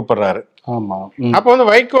மோடி கூப்பிடுறாரு. அப்ப வந்து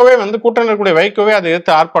வைகோவே வந்து கூட்டணி இருக்கக்கூடிய வைகோவே அதை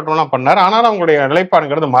எதிர்த்து ஆர்ப்பாட்டம்லாம் பண்ணாரு. ஆனாலும் அவங்களுடைய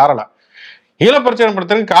நிலைப்பாடுங்கிறது மாறல. ஈழப்பிரச்சனை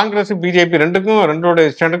படுத்துறதுக்கு காங்கிரஸ் பிஜேபி ரெண்டோட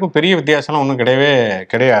ஸ்டாண்டுக்கும் பெரிய வித்தியாசம் ஒன்றும்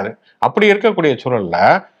கிடையாது. அப்படி இருக்கக்கூடிய சூழல்ல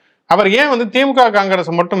அவர் ஏன் வந்து திமுக காங்கிரஸ்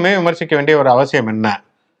மட்டுமே விமர்சிக்க வேண்டிய ஒரு அவசியம் என்ன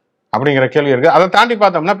அப்படிங்கிற கேள்வி இருக்கு. அதை தாண்டி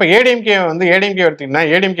பார்த்தோம்னா இப்ப ஏடிஎம்கே எடுத்தீங்கன்னா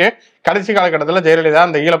ஏடிஎம்கே கடைசி காலகட்டத்தில் ஜெயலலிதா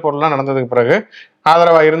அந்த ஈழப்போர்லாம் நடந்ததுக்கு பிறகு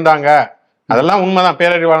ஆதரவா இருந்தாங்க. அதெல்லாம் உண்மைதான்.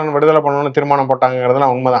 பேரறிவாளன் விடுதலை பண்ணணும்னு தீர்மானம்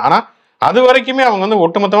போட்டாங்கிறதுலாம் உண்மைதான். ஆனா அது வரைக்குமே அவங்க வந்து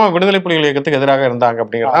ஒட்டுமொத்தமா விடுதலை புலிகள் இயக்கத்துக்கு எதிராக இருந்தாங்க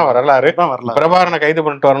அப்படிங்கிறதான் வரலாறு. பிரபாகரனை கைது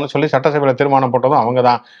பண்ணிட்டு வரணும்னு சொல்லி சட்டசபையில தீர்மானம் போட்டதும்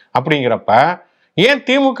அவங்கதான். அப்படிங்கிறப்ப ஏன்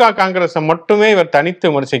திமுக காங்கிரஸை மட்டுமே இவர் தனித்து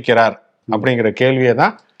விமர்சிக்கிறார் அப்படிங்கிற கேள்வியை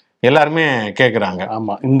தான் எல்லாருமே கேட்கிறாங்க.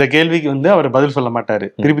 ஆமா, இந்த கேள்விக்கு வந்து அவர் பதில் சொல்ல மாட்டாரு.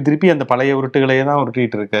 திருப்பி அந்த பழைய உருட்டுகளையே தான்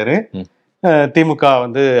உருட்டிட்டு இருக்காரு. திமுக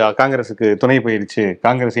வந்து காங்கிரஸுக்கு துணை போயிடுச்சு,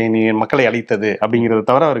 காங்கிரஸ் நீ மக்களை அழித்தது அப்படிங்கறத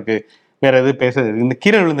தவிர அவருக்கு வேற எது பேச, இந்த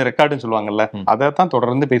கீரை விழுந்த ரெக்கார்டுன்னு சொல்லுவாங்கல்ல, அதைத்தான்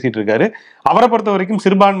தொடர்ந்து பேசிட்டு இருக்காரு. அவரை பொறுத்த வரைக்கும்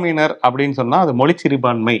சிறுபான்மையினர் அப்படின்னு சொன்னா அது மொழி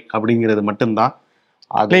சிறுபான்மை அப்படிங்கிறது மட்டும்தான்.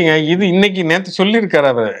 இல்லைங்க, இது இன்னைக்கு நேற்று சொல்லியிருக்காரு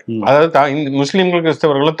அவர். அதாவது முஸ்லீம்கள்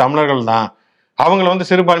கிறிஸ்தவர்களும் தமிழர்கள் தான், அவங்கள வந்து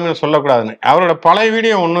சிறுபான்மையினர் சொல்லக்கூடாதுன்னு. அவரோட பழைய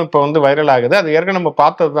வீடியோ ஒண்ணு இப்ப வந்து வைரல் ஆகுது. அது ஏற்கனவே நம்ம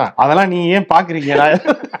பார்த்ததுதான். அதெல்லாம் நீ ஏன் பாக்குறீங்க?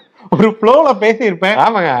 ஒரு ஃப்ளோல பேசியிருப்பேன்.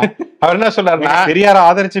 ஆமாங்க, அவர் என்ன சொல்றாருன்னா பெரியார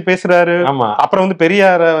ஆதரிச்சு பேசுறாரு. ஆமா, அப்புறம் வந்து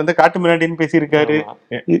பெரியார வந்து காட்டு மிராண்டின்னு பேசியிருக்காரு.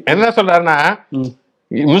 என்ன சொல்றாருன்னா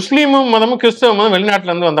முஸ்லீம் மதமும் கிறிஸ்தவ மதம்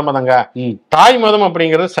வெளிநாட்டுல இருந்து வந்த மதங்க. தாய் மதம்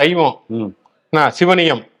அப்படிங்கிறது சைவம்,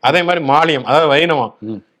 சிவனியம், அதே மாதிரி மாலியம் அதாவது வைணவம்.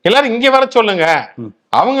 எல்லாரும் இங்க வர சொல்லுங்க,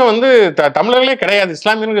 அவங்க வந்து தமிழர்களே கிடையாது,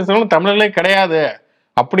 இஸ்லாமியர்கள் தமிழர்களே கிடையாது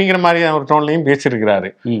அப்படிங்கிற மாதிரி ஒரு டோன்லையும் பேசியிருக்கிறாரு.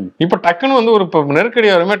 இப்ப டக்குன்னு வந்து ஒரு நெருக்கடி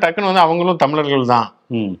வருமே, டக்குன்னு வந்து அவங்களும் தமிழர்கள் தான்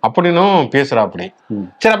அப்படின்னும் பேசுறா. அப்படி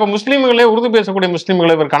சரி, அப்ப முஸ்லீம்களே உருது பேசக்கூடிய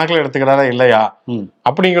முஸ்லீம்களை இவர் கணக்குல எடுத்துக்கிறாரா இல்லையா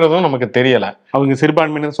அப்படிங்கிறதும் நமக்கு தெரியல. அவங்க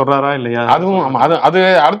சிறுபான்மையினர் சொல்றாரா இல்லையா? அதுவும் அது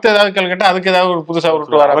அடுத்து ஏதாவது கேள்வி கேட்டா அதுக்கு ஏதாவது ஒரு புதுசா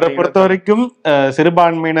உருட்டுவார். அவரை பொறுத்த வரைக்கும்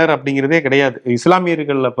சிறுபான்மையினர் அப்படிங்கிறதே கிடையாது.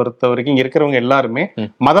 இஸ்லாமியர்களை பொறுத்த வரைக்கும் இங்க இருக்கிறவங்க எல்லாருமே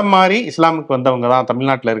மதம் மாறி இஸ்லாமுக்கு வந்தவங்க தான்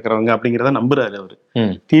தமிழ்நாட்டுல இருக்கிறவங்க அப்படிங்கிறத நம்புறாரு. அவரு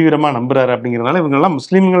தீவிரமா நம்புறாரு. அப்படிங்கிறதுனால இவங்க எல்லாம்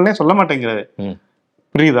முஸ்லீம்களே சொல்ல மாட்டேங்கிறாரு.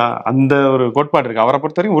 புரியுதா? அந்த ஒரு கோட்பாடு இருக்கு. அவரை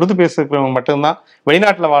பொறுத்த வரைக்கும் உருது பேசுறவங்க மட்டும்தான்,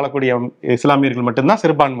 வெளிநாட்டுல வாழக்கூடிய இஸ்லாமியர்கள் மட்டும்தான்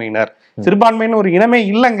சிறுபான்மையினர். சிறுபான்மைன்னு ஒரு இனமே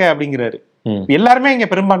இல்லைங்க அப்படிங்கிறாரு. எல்லாருமே இங்க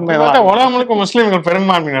பெரும்பான்மை தான். உலகம் முழுக்க முஸ்லீம்கள்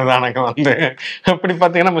பெரும்பான்மையினர் தான். வந்து அப்படி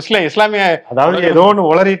பாத்தீங்கன்னா இஸ்லாமிய அதாவது ஏதோ ஒண்ணு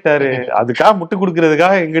உளறிட்டாரு, அதுக்காக முட்டு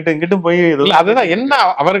கொடுக்கறதுக்காக எங்கிட்டும் போய் அதுதான் என்ன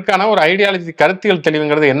அவருக்கான ஒரு ஐடியாலஜி கருத்தியல்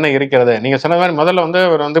தெளிவுங்கிறது என்ன இருக்கிறது. நீங்க சொன்ன மாதிரி முதல்ல வந்து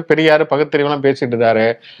அவர் வந்து பெரியாரு பகுத்தறிவுலாம் பேசிட்டு இருந்தாரு,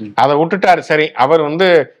 அதை விட்டுட்டாரு. சரி, அவர் வந்து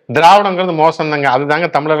திராவிடங்கிறது மோசம் தாங்க, அதுதாங்க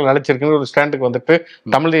தமிழர்கள் அழைச்சிருக்குன்னு ஒரு ஸ்டாண்டுக்கு வந்துட்டு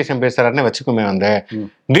தமிழ் தேசியம் பேசுறாருன்னு வச்சுக்குமே. வந்து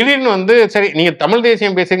திடீர்னு வந்து சரி நீங்க தமிழ்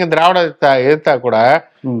தேசியம் பேசுறீங்க, திராவிடத்தை எதிர்த்தா கூட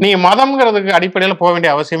நீங்க மதம்ங்கிறதுக்கு அடிப்படையில போக வேண்டிய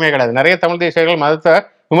அவசியமே கிடையாது. நிறைய தமிழ் தேசியர்கள் மதத்தை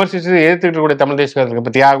விமர்சிச்சு எதிர்த்துக்கிட்டு கூடிய தமிழ் தேசியர்கள் இருக்கு.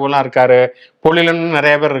 இப்ப தியாகம்லாம் இருக்காரு, பொலிலன்னு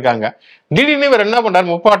நிறைய பேர் இருக்காங்க. திடீர்னு இவர் என்ன பண்றாரு,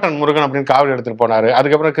 முப்பாட்டன் முருகன் அப்படின்னு காவல் எடுத்துட்டு போனாரு.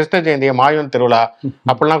 அதுக்கப்புறம் கிருஷ்ண ஜெயந்தியை மாயவன் திருவிழா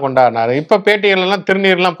அப்படிலாம் கொண்டாடினாரு. இப்ப பேட்டிகள் எல்லாம்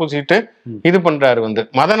திருநீர்லாம் பூசிட்டு இது பண்றாரு. வந்து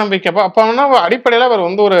மத நம்பிக்கை அப்ப அடிப்படையில அவர்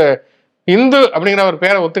வந்து ஒரு இந்து அப்படிங்கிற ஒரு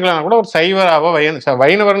பேரை ஒத்துக்கலாம் கூட ஒரு சைவராவோ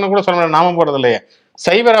வைணவர்னு கூட சொல்ல நாம போறது இல்லையே,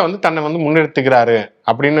 சைவரா வந்து தன்னை வந்து முன்னிறுத்துக்கிறாரு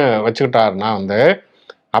அப்படின்னு வச்சுக்கிட்டாருன்னா வந்து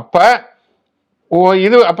அப்ப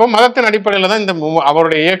இது அப்போ மதத்தின் அடிப்படையில தான் இந்த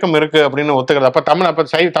அவருடைய இயக்கம் இருக்கு அப்படின்னு ஒத்துக்கிறது. அப்ப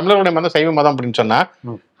தமிழர்களுடைய மதம் சைவ மதம் அப்படின்னு சொன்னா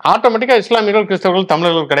ஆட்டோமேட்டிக்கா இஸ்லாமியர்கள் கிறிஸ்தவர்கள்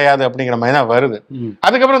தமிழர்கள் கிடையாது அப்படிங்கிற மாதிரி தான் வருது.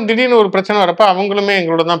 அதுக்கப்புறம் திடீர்னு ஒரு பிரச்சனை வரப்ப அவங்களுமே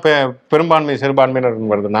எங்களோட தான் பெரும்பான்மை சிறுபான்மையினர்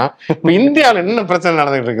வருதுன்னா இப்ப இந்தியாவில் என்ன பிரச்சனை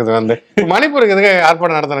நடந்துகிட்டு இருக்குது. வந்து மணிப்பூருக்கு எதுக்கு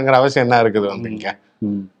ஆர்ப்பாட்டம் நடத்தணுங்கிற அவசியம் என்ன இருக்குது. வந்து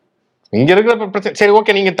இங்க இருக்கிற பிரச்சனை. சரி,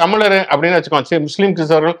 ஓகே, நீங்க தமிழர் அப்படின்னு வச்சுக்கோங்க. சரி, முஸ்லீம்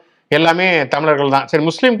கிறிஸ்தவர்கள் எல்லாமே தமிழர்கள் தான். சரி,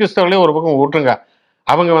 முஸ்லீம் கிறிஸ்தவர்களே ஒரு பக்கம் விட்டுருங்க,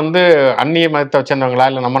 அவங்க வந்து அந்நிய மதத்தை சேர்ந்தவங்களா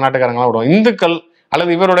இல்ல நம்ம நாட்டுக்காரங்களா விடுவோம். இந்துக்கள்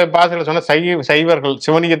அல்லது இவருடைய பாசையில சொன்ன சைவர்கள்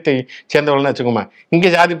சிவனியத்தை சேர்ந்தவர்கள்னு வச்சுக்கோங்க. இங்க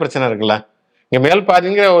ஜாதி பிரச்சனை இருக்குல்ல. இங்க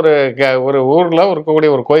மேல்பாதிங்கிற ஒரு ஊர்ல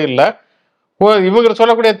இருக்கக்கூடிய ஒரு கோயில்ல இவங்க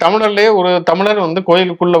சொல்லக்கூடிய தமிழர்லயே ஒரு தமிழர் வந்து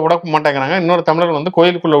கோயிலுக்குள்ள விட மாட்டேங்கிறாங்க, இன்னொரு தமிழர் வந்து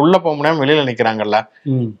கோயிலுக்குள்ள உள்ள போக முடியாம வெளியில நிக்கிறாங்கல்ல.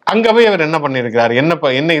 அங்க போய் அவர் என்ன பண்ணிருக்கிறாரு,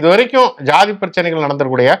 என்ன இது வரைக்கும் ஜாதி பிரச்சனைகள்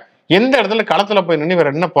நடந்திருக்கூடிய எந்த இடத்துல களத்துல போய் நின்று இவர்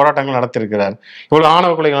என்ன போராட்டங்கள் நடத்திருக்கிறார்? இவ்வளவு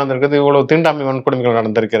ஆணவ கொலைகள் நடந்திருக்குது, இவ்வளவு தீண்டாமை வன்கொடுமைகள்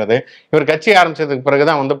நடந்திருக்கிறது. இவர் கட்சி ஆரம்பிச்சதுக்கு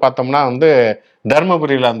பிறகுதான் வந்து பார்த்தோம்னா வந்து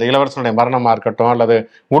தர்மபுரியில அந்த இளவரசனுடைய மரணமா இருக்கட்டும், அல்லது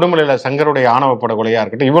உடுமலையில சங்கருடைய ஆணவ படுகொலையா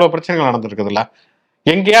இருக்கட்டும், இவ்வளவு பிரச்சனைகள் நடந்திருக்குதுல்ல.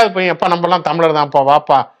 எங்கேயாவது போய் எப்ப நம்ம எல்லாம் தமிழர் தான்ப்பா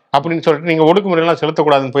வாப்பா அப்படின்னு சொல்லிட்டு நீங்க ஒடுக்குமுறையெல்லாம்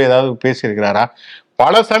செலுத்தக்கூடாதுன்னு போய் ஏதாவது பேசியிருக்கிறாரா?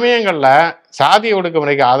 பல சமயங்கள்ல சாதிய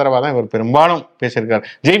ஒடுக்குமுறைக்கு ஆதரவா தான் இவர் பெரும்பாலும் பேசியிருக்காரு.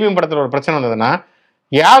 ஜெய்பீம் படத்துல ஒரு பிரச்சனை வந்ததுன்னா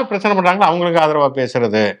யார் பிரச்சனை பண்றாங்களோ அவங்களுக்கு ஆதரவா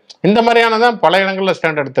பேசுறது, இந்த மாதிரியானதான் பல இடங்கள்ல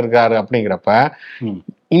ஸ்டாண்ட் எடுத்திருக்காரு. அப்படிங்கிறப்ப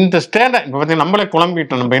இந்த ஸ்டாண்ட இப்ப பார்த்தீங்கன்னா நம்மளே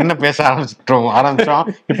குழம்பிட்டோம். நம்ம என்ன பேச ஆரம்பிச்சோம்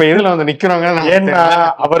இப்ப இதுல வந்து நிக்கிறவங்க. ஏன்னா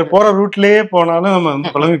அவர் போற ரூட்லயே போனாலும் நம்ம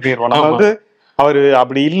வந்து குழம்பி போயிருவோம். நம்ம வந்து அவரு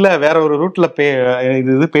அப்படி இல்ல வேற ஒரு ரூட்ல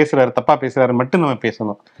இது பேசுறாரு, தப்பா பேசுறாரு மட்டும் நம்ம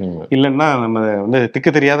பேசணும். இல்லைன்னா நம்ம வந்து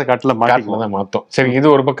திக்கு தெரியாத காட்டுல மாத்தோம். சரி, இது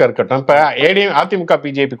ஒரு பக்கம் இருக்கட்டும். இப்ப ஏடிஎம் அதிமுக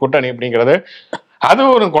பிஜேபி கூட்டணி அப்படிங்கிறது அது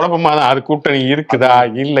ஒரு குழப்பமா தான். அது கூட்டணி இருக்குதா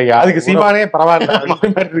இல்லையா, அதுக்கு சீமானே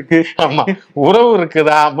பரவாயில்ல இருக்கு. ஆமா, உறவு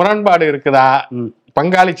இருக்குதா, முரண்பாடு இருக்குதா,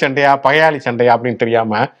 பங்காளி சண்டையா பகையாளி சண்டையா அப்படின்னு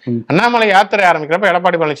தெரியாம அண்ணாமலை யாத்திரை ஆரம்பிக்கிறப்ப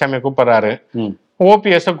எடப்பாடி பழனிசாமியை கூப்பிடுறாரு,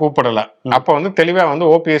 ஓபிஎஸ் கூப்பிடல. அப்ப வந்து தெளிவா வந்து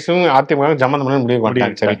ஓபிஎஸும் அதிமுக சம்பந்தம் பண்ணி முடிவு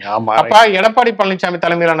பண்ணிட்டாங்க. சரி, அப்ப எடப்பாடி பழனிசாமி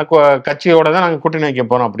தலைமையிலான கட்சியோட தான் நாங்க கூட்டணி வைக்க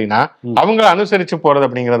போறோம் அப்படின்னா அவங்க அனுசரிச்சு போறது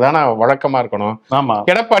அப்படிங்கறதான வழக்கமா இருக்கணும்.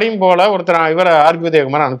 எடப்பாடியும் போல ஒருத்தர் இவரை ஆர்பி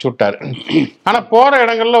உதயகுமார் அனுப்பிச்சு விட்டாரு. ஆனா போற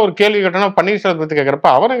இடங்கள்ல ஒரு கேள்வி கேட்டோம்னா பன்னீர்செல்வத்தை பத்தி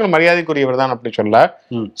கேட்கிறப்ப அவர்கள் மரியாதைக்குரியவர் தான் அப்படி சொல்ல,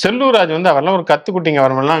 செல்லூர்ராஜ் வந்து அவரெல்லாம் ஒரு கத்துக்குட்டிங்க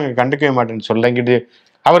வரமெல்லாம் அங்க கண்டுக்கவே மாட்டேன்னு சொல்ல, இங்கிட்டு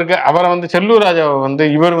அவரை வந்து செல்லூர் ராஜா வந்து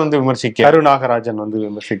இவர் வந்து விமர்சிக்க, கருநாகராஜன் வந்து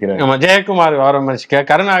விமர்சிக்கிறார், ஜெயக்குமார் அவரை விமர்சிக்க,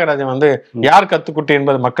 கருநாகராஜன் வந்து யார் கத்துக்குட்டி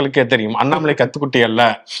என்பது மக்களுக்கே தெரியும், அண்ணாமலை கத்துக்குட்டி அல்ல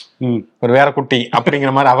ஒரு வேற குட்டி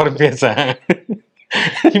அப்படிங்கிற மாதிரி அவர் பேச,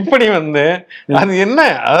 இப்படி வந்து அது என்ன,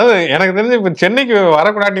 அதாவது எனக்கு தெரிஞ்சு இப்ப சென்னைக்கு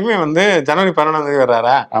வரக்கூடாட்டியுமே வந்து ஜனவரி 11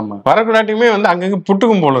 வர்றாரா, வரக்கூடாட்டியுமே வந்து அங்கங்க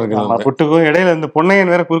புட்டுக்கும் போல இருக்கு. புட்டுக்கும் இடையில இந்த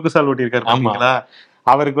பொன்னையன் வேற குறுக்கு சால் ஓட்டி இருக்காரு.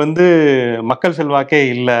 அவருக்கு வந்து மக்கள் செல்வாக்கே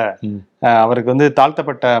இல்ல, அவருக்கு வந்து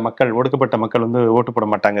தாழ்த்தப்பட்ட மக்கள் ஒடுக்கப்பட்ட மக்கள் வந்து ஓட்டு போட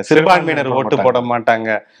மாட்டாங்க, சிறுபான்மையினர் ஓட்டு போட மாட்டாங்க,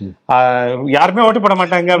 யாருமே ஓட்டு போட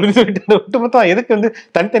மாட்டாங்க அப்படின்னு சொல்லிட்டு ஒட்டுமொத்தம் எதுக்கு வந்து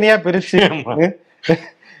தனித்தனியா பிரிச்சு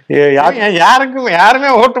யாருமே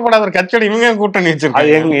ஓட்டு போடாத ஒரு கட்சியோட இவங்க கூட்டணி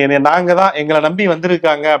வச்சிருக்காங்க. நாங்க தான் எங்களை நம்பி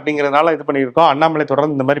வந்திருக்காங்க அப்படிங்கறதுனால இது பண்ணிருக்கோம். அண்ணாமலை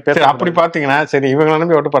தொடர்ந்து இந்த மாதிரி பேச அப்படி பாத்தீங்கன்னா சரி, இவங்களை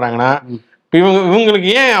நம்பி ஓட்டு போறாங்கன்னா இவங்களுக்கு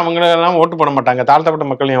ஏன் அவங்களெல்லாம் ஓட்டு போட மாட்டாங்க, தாழ்த்தப்பட்ட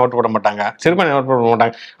மக்கள் ஏன் ஓட்டு போட மாட்டாங்க, சிறுபான்மை ஓட்டு போட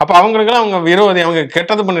மாட்டாங்க, அப்ப அவங்களுக்கெல்லாம் அவங்க விரோதி, அவங்க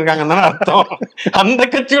கெட்டது பண்ணிருக்காங்கன்னு அர்த்தம். அந்த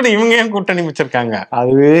கட்சியோட இவங்க ஏன் கூட்டணி வச்சிருக்காங்க?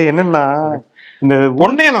 அது என்னன்னா இந்த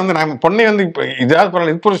பொன்னையன் வந்து பொன்னை வந்து இப்ப இதாவது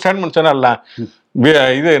பரவாயில்ல, இப்போ ஒரு ஸ்டேட்மெண்ட் சொன்னார்ல,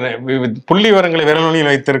 இது புள்ளி விவரங்களை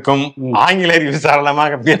விரல்நுனியில் வைத்திருக்கும் ஆங்கில அறிவு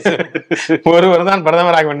விசாரணமாக பேச ஒருவர் தான்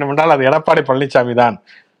பிரதமராக வேண்டும் என்றால் அது எடப்பாடி பழனிசாமி தான்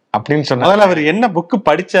அப்படின்னு சொன்னால அவர் என்ன புக்கு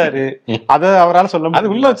படிச்சாரு அத அவரால் சொல்ல, அது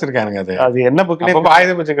உள்ள வச்சிருக்காருங்க. அது என்ன புக்ல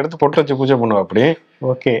ஆயுத பூஜை எடுத்து பொட்டு வச்சு பூஜை பண்ணுவோம் அப்படி.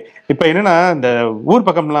 ஓகே, இப்ப என்னன்னா இந்த ஊர்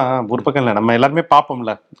பக்கம் இல்ல நம்ம எல்லாருமே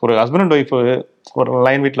பாப்போம்ல, ஒரு ஹஸ்பண்ட் அண்ட் ஒய்ஃப் ஒரு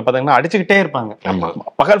லைன் வீட்டுல பாத்தீங்கன்னா அடிச்சுக்கிட்டே இருப்பாங்க,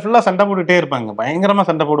 பகல் ஃபுல்லா சண்டை போட்டுட்டே இருப்பாங்க, பயங்கரமா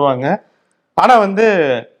சண்டை போடுவாங்க. ஆனா வந்து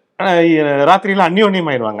ராத்திரியில அந்யோன்யம்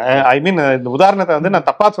ஆயிடுவாங்க. ஐ மீன் இந்த உதாரணத்தை வந்து நான்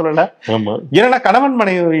தப்பா சொல்லல, ஏன்னா கணவன்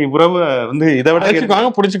மனைவி உறவு வந்து இதை விட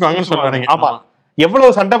பிடிச்சுக்குவாங்கன்னு சொல்றாங்க. ஆமா,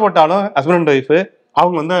 எவ்வளவு சண்டை போட்டாலும் ஹஸ்பண்ட் அண்ட் ஒய்ஃப்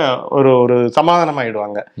அவங்க வந்து ஒரு சமாதானம்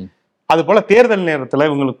ஆயிடுவாங்க. அது போல தேர்தல் நேரத்துல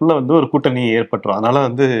இவங்களுக்குள்ள வந்து ஒரு கூட்டணி ஏற்பட்டுரும். அதனால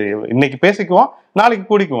வந்து இன்னைக்கு பேசிக்குவோம், நாளைக்கு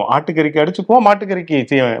கூடிக்குவோம், ஆட்டுக்கறிக்கு அடிச்சுக்குவோம்,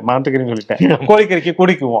 மாட்டுக்கறின்னு சொல்லிட்டேன், கோழிக்கறிக்கு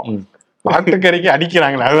கூடிக்குவோம். ஆட்டுக்கறிக்கு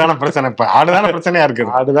அடிக்கிறாங்களே அதுதான பிரச்சனை. இப்ப ஆடுதான பிரச்சனையா இருக்கு,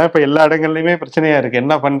 அதுதான் இப்ப எல்லா இடங்கள்லயுமே பிரச்சனையா இருக்கு.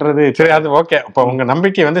 என்ன பண்றது? சரி, அது ஓகே. அப்ப உங்க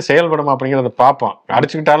நம்பிக்கை வந்து செயல்படுமா அப்படிங்கறத பாப்போம்.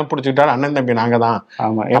 அடிச்சுக்கிட்டாலும் பிடிச்சுக்கிட்டாலும் அண்ணன் தம்பி நாங்க தான்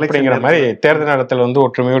அப்படிங்கிற மாதிரி தேர்தல் நேரத்தில் வந்து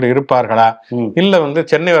ஒற்றுமையோடு இருப்பார்களா, இல்ல வந்து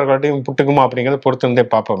சென்னை வரலாட்டையும் புட்டுக்குமா அப்படிங்கறத பொறுத்து இருந்தே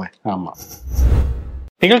பாப்போமே. ஆமா,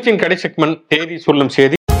 நிகழ்ச்சியின் கடை செக்மெண்ட் தேதி சொல்லும்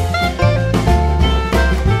செய்தி.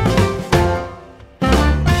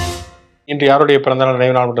 இன்று யாருடைய பிறந்தநாள்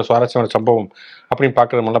நினைவு நாள் மற்றும் சுவாரஸ்யமான சம்பவம் அப்படின்னு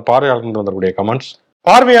பாக்குறதுனால பார்வையாளர்கள் வந்தக்கூடிய கமெண்ட்ஸ்.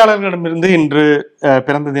 பார்வையாளர்களிடமிருந்து இன்று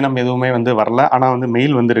பிறந்த தினம் எதுவுமே வந்து வரல. ஆனா வந்து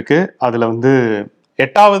மெயில் வந்திருக்கு. அதுல வந்து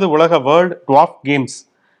 8வது உலக வேர்ல்டு டுவார்ஃப் கேம்ஸ்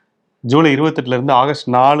ஜூலை 28 இருந்து ஆகஸ்ட்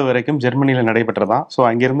 4 வரைக்கும் ஜெர்மனியில நடைபெற்றதான். ஸோ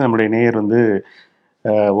அங்கிருந்து நம்முடைய நேயர் வந்து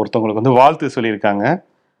ஒருத்தவங்களுக்கு வந்து வாழ்த்து சொல்லியிருக்காங்க.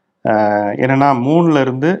 என்னன்னா 3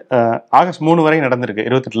 இருந்து ஆகஸ்ட் 3 வரை நடந்திருக்கு.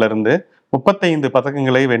 28 இருந்து 35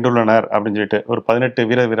 பதக்கங்களை வென்றுள்ளனர் அப்படின்னு சொல்லிட்டு ஒரு 18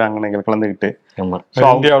 வீராங்கனைகள் கலந்துக்கிட்டு,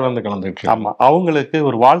 ஆமா, அவங்களுக்கு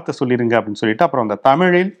ஒரு வாழ்த்து சொல்லிருங்க அப்படின்னு சொல்லிட்டு, அப்புறம் அந்த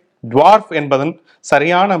தமிழில் டுவார்ஃப் என்பதன்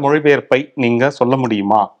சரியான மொழிபெயர்ப்பை நீங்க சொல்ல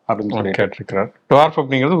முடியுமா அப்படின்னு சொல்லி கேட்டிருக்கிறார். டுவார்ஃப்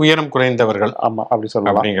அப்படிங்கிறது உயரம் குறைந்தவர்கள். ஆமா, அப்படி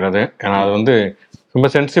சொல்லலாம் அப்படிங்கிறது. ஏன்னா அது வந்து ரொம்ப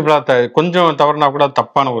சென்சிபிளா கொஞ்சம் தவறுனா கூட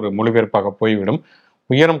தப்பான ஒரு மொழிபெயர்ப்பாக போய்விடும்.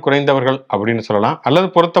 உயரம் குறைந்தவர்கள் அப்படின்னு சொல்லலாம், அல்லது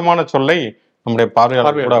பொருத்தமான சொல்லை நம்முடைய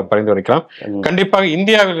பார்வையாளர் கூட பரிந்துரைக்கலாம். கண்டிப்பாக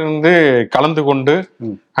இந்தியாவிலிருந்து கலந்து கொண்டு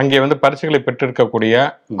அங்கே வந்து பரிசுகளை பெற்றிருக்கக்கூடிய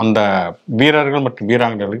அந்த வீரர்கள் மற்றும்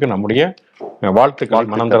வீராங்கனைகளுக்கு நம்முடைய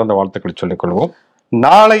வாழ்த்துக்கள், மனம் திறந்த வாழ்த்துக்களை சொல்லிக் கொள்வோம்.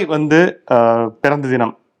 நாளை வந்து பிறந்த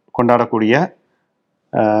தினம் கொண்டாடக்கூடிய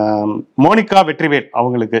மோனிகா வெற்றிவேல்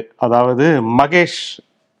அவங்களுக்கு, அதாவது மகேஷ்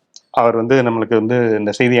அவர் வந்து நம்மளுக்கு வந்து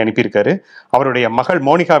இந்த செய்தி அனுப்பியிருக்காரு. அவருடைய மகள்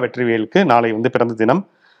மோனிகா வெற்றிவேலுக்கு நாளை வந்து பிறந்த தினம்.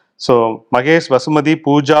 ஸோ மகேஷ், வசுமதி,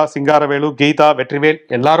 பூஜா, சிங்காரவேலு, கீதா, வெற்றிவேல்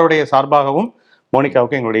எல்லாருடைய சார்பாகவும்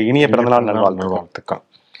மோனிகாவுக்கு எங்களுடைய இனிய பிறந்தநாள் நல்வாழ்த்துக்கள்.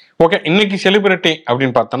 ஓகே, இன்னைக்கு செலிபிரிட்டி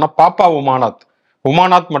அப்படின்னு பார்த்தோம்னா பாப்பா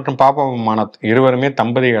உமாநாத் மற்றும் பாப்பா உமாநாத் இருவருமே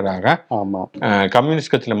தம்பதிகளாக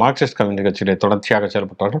கம்யூனிஸ்ட் கட்சியில, மார்க்சிஸ்ட் கம்யூனிஸ்ட் கட்சியில தொடர்ச்சியாக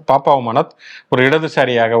செயல்பட்டார்கள். பாப்பா உமாநாத் ஒரு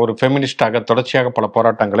இடதுசாரியாக, ஒரு ஃபெமினிஸ்டாக தொடர்ச்சியாக பல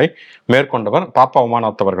போராட்டங்களை மேற்கொண்டவர். பாப்பா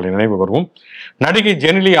உமாநாத் அவர்களை நினைவு கூர்வோம். நடிகை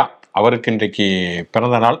ஜெனிலியா, அவருக்கு இன்றைக்கு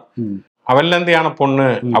பிறந்த நாள். வெள்ளந்தியான பொண்ணு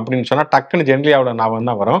அப்படின்னு சொன்னா டக்குன்னு ஜெனிலியாவோட ஞாபகம்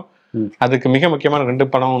தான் வரும். அதுக்கு மிக முக்கியமான 2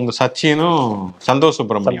 படம் வந்து சச்சினும் சந்தோஷ்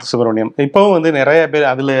சுப்பிரமணியம். இப்பவும் வந்து நிறைய பேர்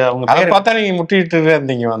அதுல அவங்க அதை பார்த்தா நீங்க முட்டிட்டு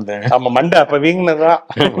இருந்தீங்க வந்து. ஆமா, மண்டை அப்ப வீங்கினதான்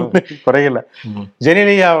குறையல.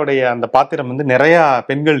 ஜெனிலியாவுடைய அந்த பாத்திரம் வந்து நிறைய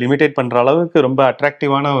பெண்கள் இமிடேட் பண்ற அளவுக்கு ரொம்ப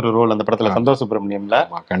அட்ராக்டிவான ஒரு ரோல் அந்த படத்துல சந்தோஷ் சுப்பிரமணியம்ல.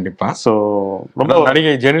 கண்டிப்பா. சோ ரொம்ப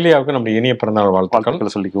நடிகை ஜெனிலியாவுக்கு நம்ம இனிய பிறந்தநாள்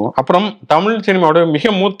வாழ்த்துக்கள் சொல்லிக்குவோம். அப்புறம் தமிழ் சினிமாவோட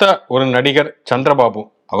மிக மூத்த ஒரு நடிகர் சந்திரபாபு,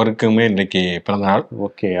 அவருக்குமே இன்னைக்கு பிறந்தநாள்.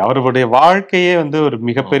 ஓகே, அவருடைய வாழ்க்கையே வந்து ஒரு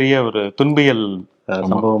மிகப்பெரிய ஒரு துன்பியல்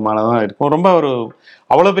சம்பவமானதான் இருக்கும். ரொம்ப ஒரு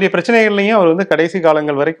அவ்வளவு பெரிய பிரச்சனைகள்லையும் அவர் வந்து கடைசி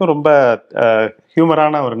காலங்கள் வரைக்கும் ரொம்ப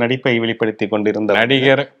ஹியூமரான ஒரு நடிப்பை வெளிப்படுத்தி கொண்டிருந்த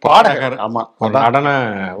நடிகர், பாடகர்,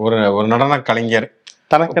 ஒரு நடன கலைஞர்,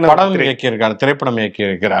 தனக்கு படம் இயக்கியிருக்கார், திரைப்படம்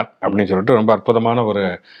இயக்கியிருக்கிறார் அப்படின்னு சொல்லிட்டு ரொம்ப அற்புதமான ஒரு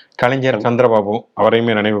கலைஞர் சந்திரபாபு,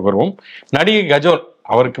 அவரையுமே நினைவு கூர்வோம். நடிகை கஜோல்,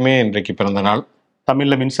 அவருக்குமே இன்றைக்கு பிறந்த நாள்.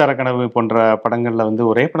 தமிழ்ல மின்சார கனவு போன்ற படங்கள்ல வந்து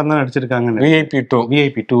ஒரே படம் தான் நடிச்சிருக்காங்க. VIP 2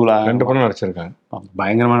 2 படம் நடிச்சிருக்காங்க.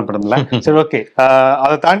 பயங்கரமான படம்ல. சரி, ஓகே.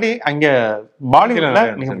 அதை தாண்டி அங்க பாலிவுட்ல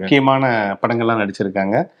மிக முக்கியமான படங்கள்லாம்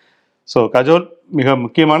நடிச்சிருக்காங்க. ஸோ கஜோல் மிக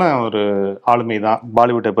முக்கியமான ஒரு ஆளுமை தான்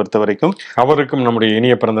பாலிவுட்டை பொறுத்த வரைக்கும். அவருக்கும் நம்முடைய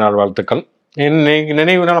இனிய பிறந்தநாள் வாழ்த்துக்கள்.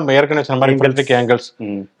 நினைவு நாள் நம்ம ஏற்கனவே சொன்ன மாதிரி ஏங்கல்ஸ்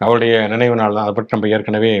அவருடைய நினைவு நாள் தான். அதை பற்றி நம்ம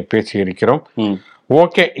ஏற்கனவே பேசி இருக்கிறோம்.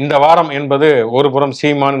 ஓகே, இந்த வாரம் என்பது ஒரு புறம்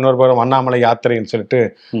சீமான், இன்னொரு புறம் அண்ணாமலை யாத்திரைன்னு சொல்லிட்டு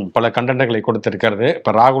பல கண்டனங்களை கொடுத்திருக்கிறது.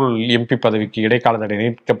 இப்ப ராகுல் MP பதவிக்கு இடைக்கால தடை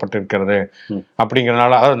நீக்கப்பட்டிருக்கிறது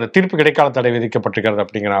அப்படிங்கிறனால, அதாவது இந்த தீர்ப்புக்கு இடைக்கால தடை விதிக்கப்பட்டிருக்கிறது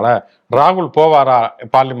அப்படிங்கிறனால ராகுல் போவாரா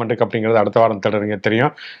பார்லிமெண்ட்டுக்கு அப்படிங்கிறது அடுத்த வாரம் தொடருங்க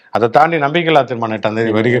தெரியும். அதை தாண்டி நம்பிக்கையில்லா தீர்மானம் 8ஆம்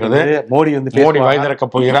தேதி வருகிறது. மோடி வாய் திறக்க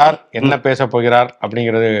போகிறார், என்ன பேச போகிறார்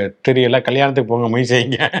அப்படிங்கிறது தெரியல. கல்யாணத்துக்கு போங்க, மொய்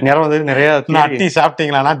செய்யுங்க, நிறைய டீ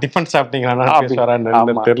சாப்பிட்டீங்களா, டிஃபன் சாப்பிட்டீங்களா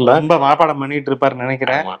பேசுவாரான்னு தெரியல. ரொம்ப மனப்பாடம் பண்ணிட்டு இருப்பாரு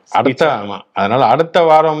நினைக்கிறேன். அதனால அடுத்த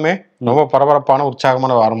வாரமே ரொம்ப பரபரப்பான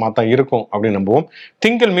உற்சாகமான வாரமா தான் இருக்கும் அப்படின்னு நம்புவோம்.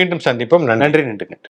 திங்கள் மீண்டும் சந்திப்போம். நன்றி.